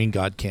doesn't mean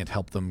God can't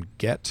help them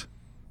get,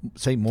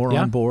 say, more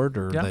on board,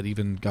 or that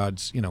even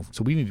God's,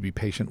 so we need to be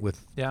patient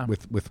with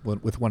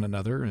one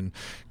another and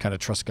kind of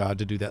trust God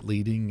to do that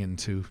leading and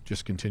to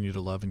just continue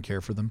to love and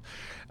care for them.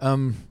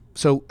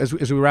 So as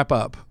we wrap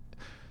up,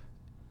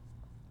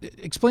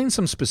 explain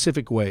some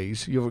specific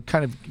ways. You've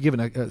kind of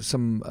given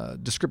some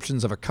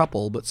descriptions of a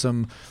couple, but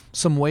some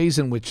ways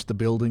in which the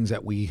buildings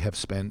that we have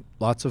spent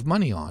lots of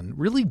money on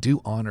really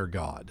do honor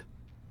God.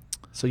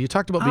 So you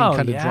talked about being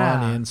kind of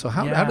drawn in. So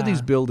how do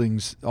these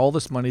buildings, all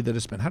this money that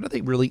is spent, how do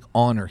they really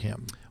honor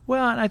him?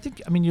 Well, and I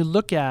think, you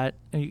look at,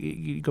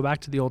 you go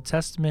back to the Old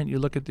Testament, you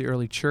look at the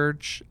early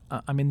church.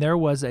 There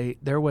was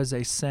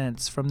a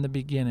sense from the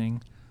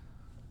beginning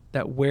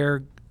that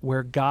where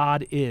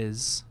God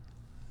is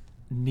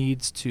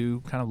needs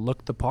to kind of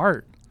look the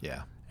part.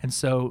 Yeah. And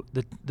so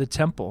the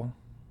temple,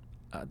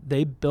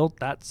 they built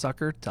that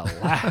sucker to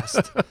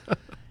last.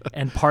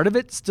 And part of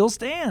it still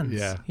stands.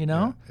 Yeah.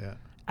 Yeah.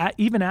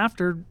 Even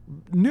after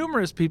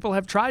numerous people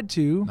have tried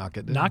to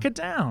knock it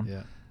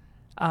down.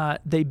 Yeah.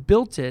 They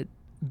built it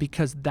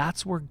because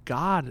that's where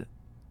God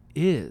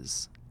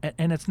is.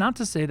 And it's not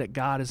to say that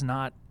God is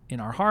not in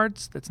our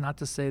hearts. That's not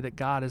to say that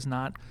God is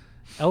not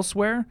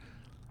elsewhere.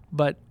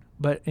 But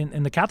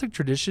in the Catholic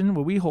tradition,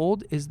 what we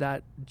hold is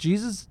that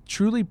Jesus is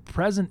truly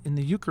present in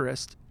the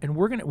Eucharist, and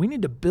we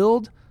need to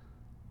build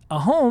a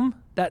home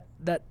that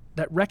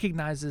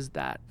recognizes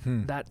that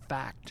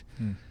fact.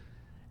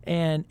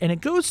 And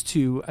it goes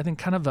to, I think,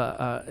 kind of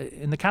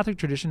in the Catholic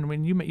tradition,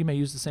 when you may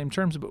use the same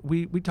terms, but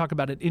we talk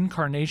about an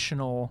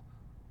incarnational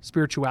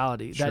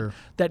spirituality,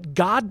 that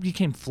God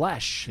became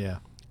flesh. Yeah.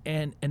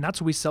 And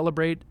that's what we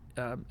celebrate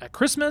at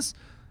Christmas,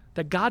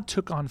 that God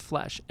took on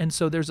flesh. And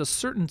so there's a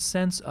certain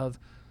sense of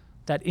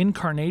that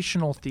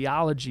incarnational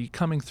theology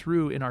coming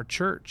through in our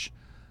church,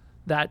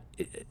 that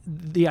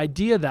the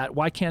idea that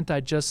why can't I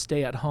just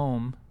stay at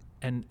home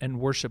and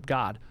worship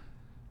God?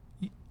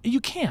 You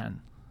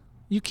can.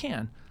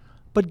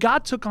 But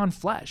God took on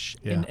flesh,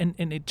 and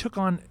it took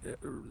on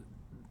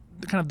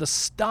kind of the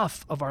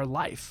stuff of our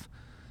life.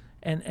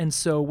 And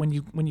so when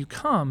you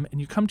come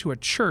to a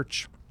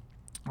church,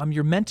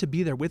 you're meant to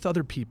be there with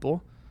other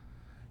people.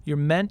 You're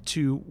meant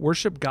to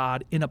worship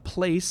God in a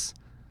place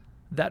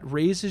that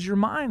raises your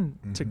mind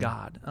to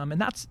God.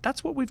 And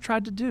that's what we've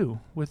tried to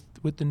do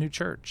with the new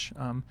church.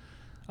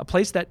 A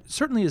place that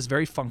certainly is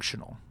very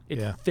functional.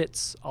 It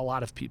fits a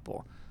lot of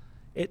people.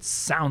 It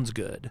sounds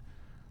good.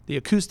 The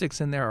acoustics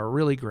in there are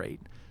really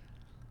great.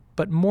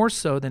 But more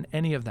so than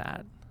any of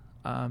that,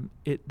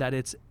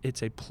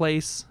 it's a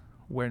place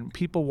when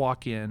people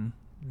walk in,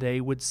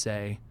 they would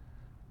say,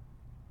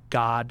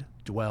 God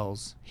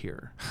dwells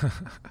here.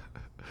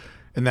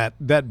 And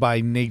that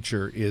by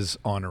nature is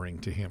honoring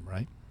to him,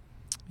 right?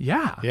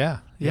 Yeah.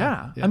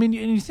 And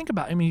you think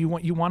about it, you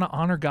want to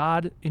honor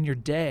God in your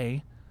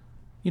day.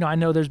 I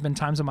know there's been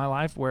times in my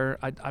life where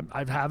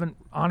I haven't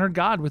honored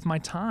God with my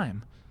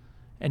time.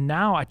 And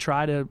now I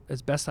try to,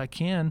 as best I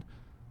can,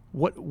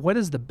 what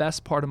is the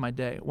best part of my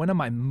day? When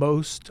am I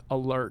most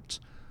alert?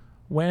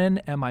 When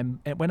am I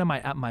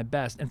at my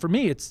best? And for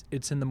me,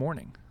 it's in the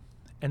morning.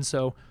 And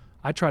so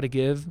I try to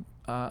give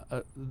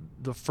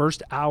the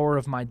first hour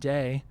of my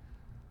day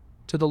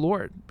to the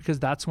Lord, because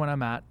that's when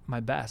I'm at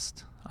my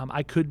best.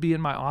 I could be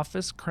in my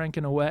office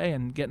cranking away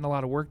and getting a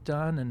lot of work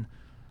done,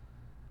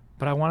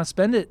 but I want to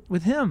spend it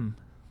with him,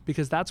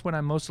 because that's when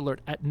I'm most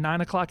alert. At 9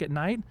 o'clock at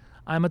night,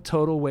 I'm a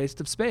total waste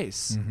of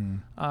space.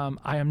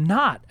 I am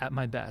not at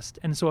my best.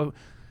 And so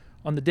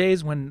on the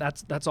days when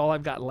that's all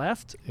I've got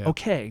left,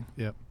 okay.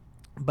 Yep.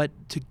 But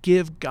to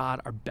give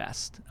God our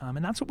best.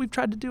 And that's what we've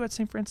tried to do at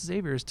St. Francis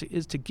Xavier,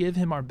 is to give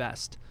him our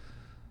best.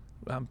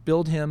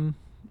 Build him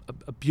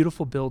a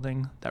beautiful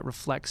building that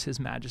reflects his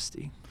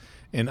majesty.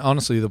 And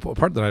honestly, the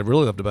part that I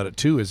really loved about it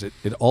too is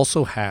it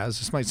also has,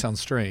 this might sound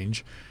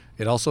strange,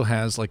 it also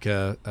has like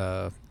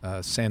a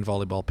sand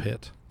volleyball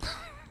pit.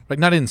 Like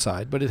not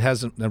inside, but it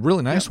has a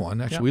really nice one.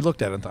 Actually, we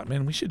looked at it and thought,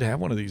 man, we should have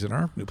one of these in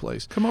our new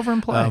place. Come over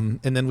and play. And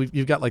then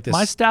you've got like this.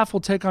 My staff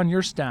will take on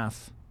your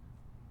staff.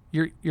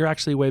 You're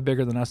actually way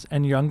bigger than us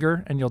and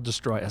younger, and you'll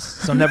destroy us.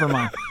 So never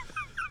mind.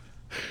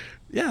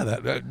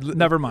 Yeah,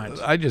 never mind.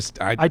 I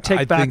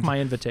take back my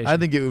invitation. I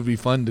think it would be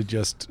fun to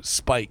just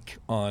spike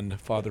on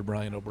Father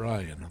Brian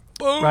O'Brien.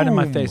 Boom! Right in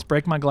my face.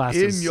 Break my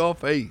glasses. In your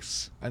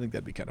face. I think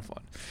that'd be kind of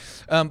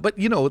fun. But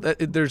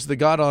there's the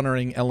God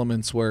honoring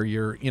elements where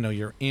you're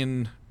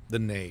in the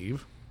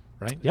nave,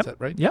 right? Yep. Is that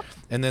right? Yep.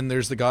 And then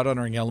there's the God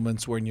honoring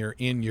elements when you're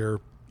in your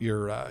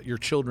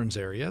children's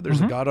area. There's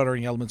the God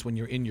honoring elements when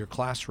you're in your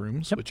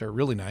classrooms, which are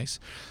really nice.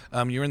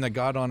 You're in the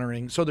God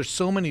honoring. So there's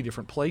so many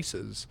different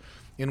places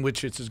in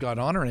which it's God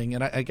honoring.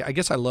 And I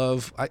guess I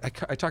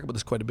talk about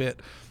this quite a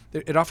bit.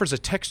 It offers a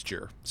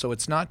texture. So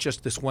it's not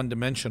just this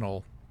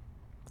one-dimensional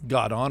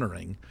God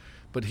honoring,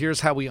 but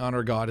here's how we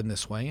honor God in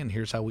this way, and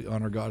here's how we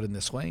honor God in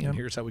this way, and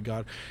here's how we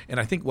God. And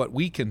I think what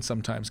we can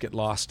sometimes get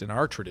lost in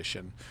our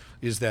tradition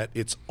is that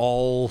it's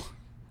all,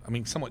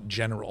 somewhat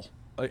general.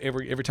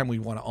 Every time we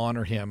want to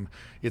honor him,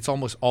 it's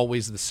almost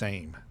always the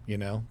same,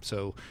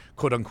 So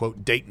quote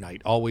unquote date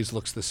night always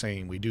looks the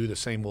same. We do the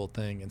same old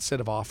thing instead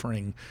of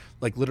offering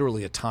like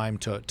literally a time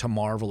to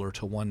marvel or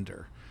to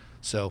wonder.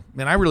 So,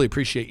 man, I really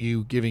appreciate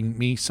you giving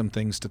me some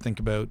things to think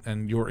about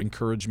and your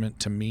encouragement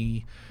to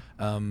me,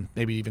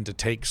 maybe even to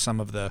take some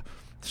of the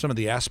some of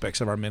the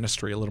aspects of our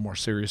ministry a little more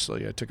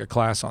seriously. I took a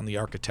class on the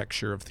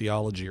architecture of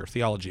theology, or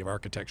theology of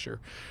architecture,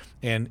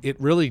 and it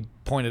really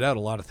pointed out a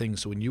lot of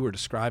things. So when you were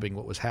describing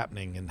what was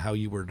happening and how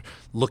you were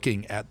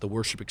looking at the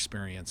worship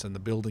experience and the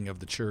building of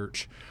the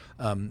church,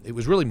 it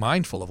was really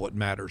mindful of what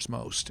matters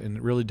most, and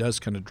it really does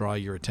kind of draw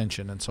your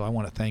attention. And so I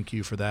want to thank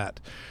you for that.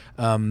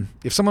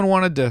 If someone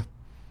wanted to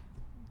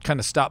kind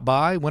of stop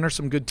by, when are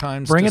some good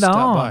times Bring to it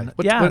stop on.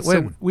 by?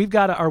 So we've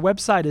got our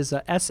website is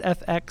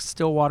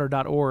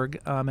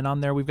sfxstillwater.org, and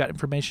on there we've got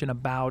information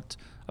about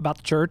the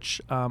church,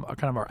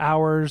 kind of our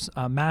hours,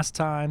 mass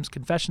times,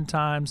 confession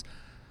times.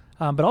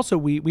 But also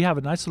we have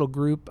a nice little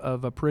group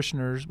of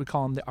parishioners. We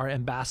call them our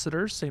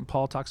ambassadors. St.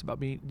 Paul talks about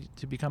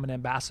to become an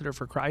ambassador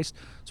for Christ.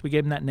 So we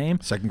gave them that name.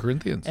 2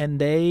 Corinthians. And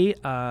they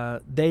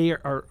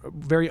are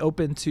very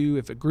open to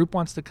if a group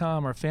wants to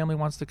come or a family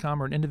wants to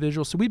come or an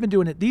individual. So we've been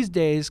doing it these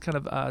days kind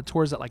of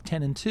tours at like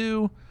 10 and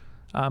 2.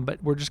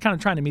 But we're just kind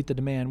of trying to meet the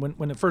demand.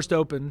 When it first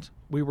opened,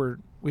 we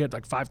had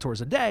like 5 tours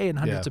a day and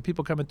hundreds of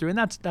people coming through. And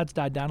that's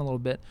died down a little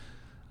bit.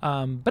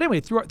 But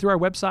anyway, through our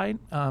website,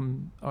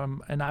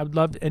 and I would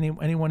love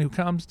anyone who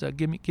comes to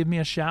give me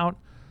a shout.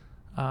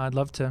 I'd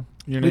love to.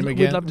 Your name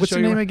again? What's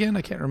your name again?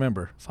 I can't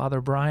remember. Father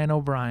Brian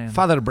O'Brien.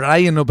 Father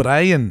Brian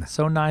O'Brien.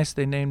 So nice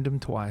they named him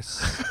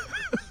twice.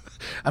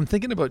 I'm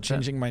thinking about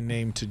changing my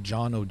name to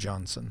John O.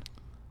 Johnson.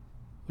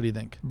 What do you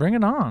think? Bring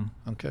it on.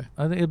 Okay.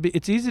 I think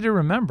it's easy to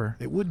remember.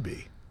 It would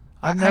be.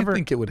 I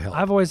think it would help.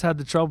 I've always had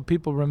the trouble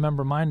people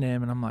remember my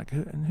name, and I'm like,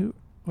 who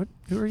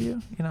are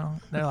you? You know,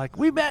 they're like,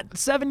 we met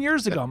 7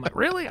 years ago. I'm like,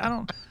 really?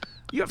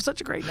 You have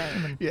such a great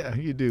name. And yeah,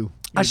 you do.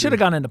 I should have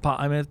gone into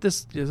I mean, if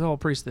this whole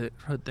priesthood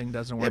thing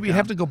doesn't work. Yeah, but you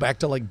have to go back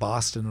to like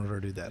Boston in order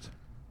to do that.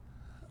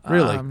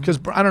 Really? Because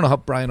I don't know how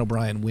Brian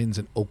O'Brien wins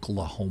in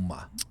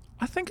Oklahoma.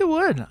 I think it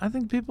would. I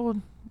think people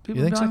would be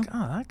so? like,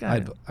 oh, that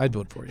guy. I'd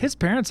vote for you. His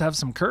parents have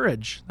some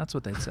courage. That's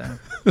what they'd say.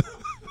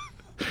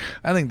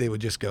 I think they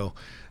would just go,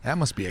 that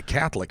must be a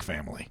Catholic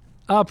family.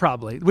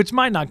 Probably, which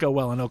might not go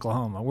well in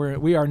Oklahoma.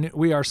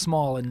 We are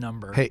small in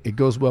number. Hey, it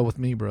goes well with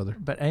me, brother.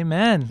 But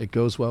amen. It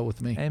goes well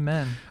with me.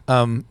 Amen.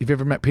 You've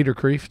ever met Peter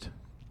Kreeft?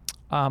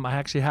 I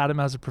actually had him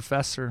as a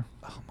professor.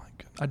 Oh my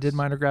goodness. I did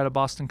my undergrad at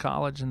Boston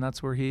College, and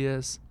that's where he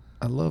is.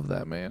 I love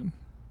that man.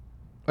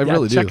 I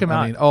really do. Check him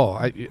out.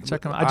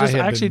 Check him out.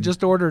 I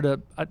just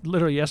ordered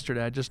literally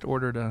yesterday. I just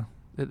ordered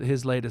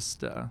his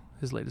latest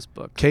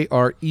book.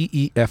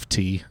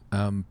 Kreeft,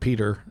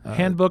 Peter.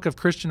 Handbook of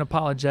Christian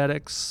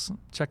Apologetics.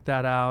 Check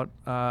that out.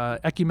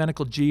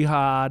 Ecumenical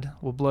Jihad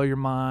will blow your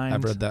mind.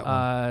 I've read that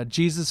one.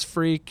 Jesus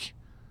Freak.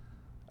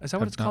 Is that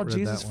what it's called?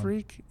 Jesus that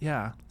Freak?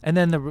 Yeah. And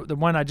then the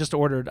one I just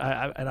ordered,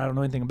 and I don't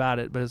know anything about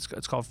it, but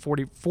it's called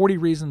 40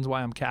 Reasons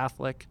Why I'm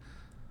Catholic.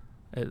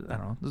 I don't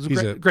know. This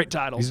is a great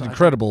title. He's an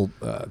incredible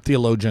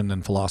theologian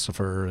and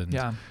philosopher,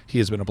 and he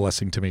has been a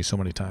blessing to me so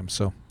many times.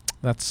 So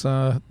that's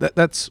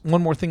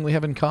one more thing we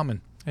have in common.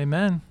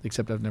 Amen.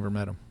 Except I've never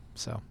met him.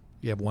 So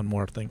you have one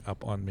more thing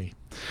up on me.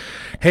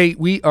 Hey,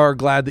 we are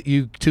glad that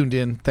you tuned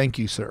in. Thank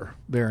you, sir,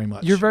 very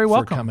much. You're very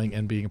welcome for coming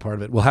and being a part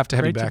of it. We'll have to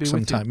have you back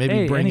sometime.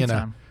 Maybe bring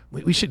anytime.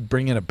 We should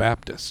bring in a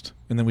Baptist,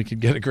 and then we could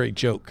get a great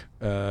joke.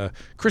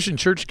 Christian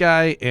church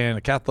guy and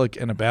a Catholic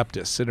and a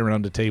Baptist sit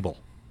around a table.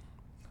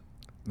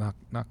 Knock,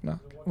 knock, knock.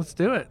 Let's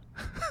do it.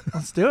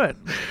 Let's do it.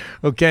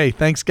 Okay,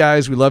 thanks,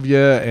 guys. We love you,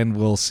 and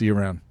we'll see you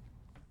around.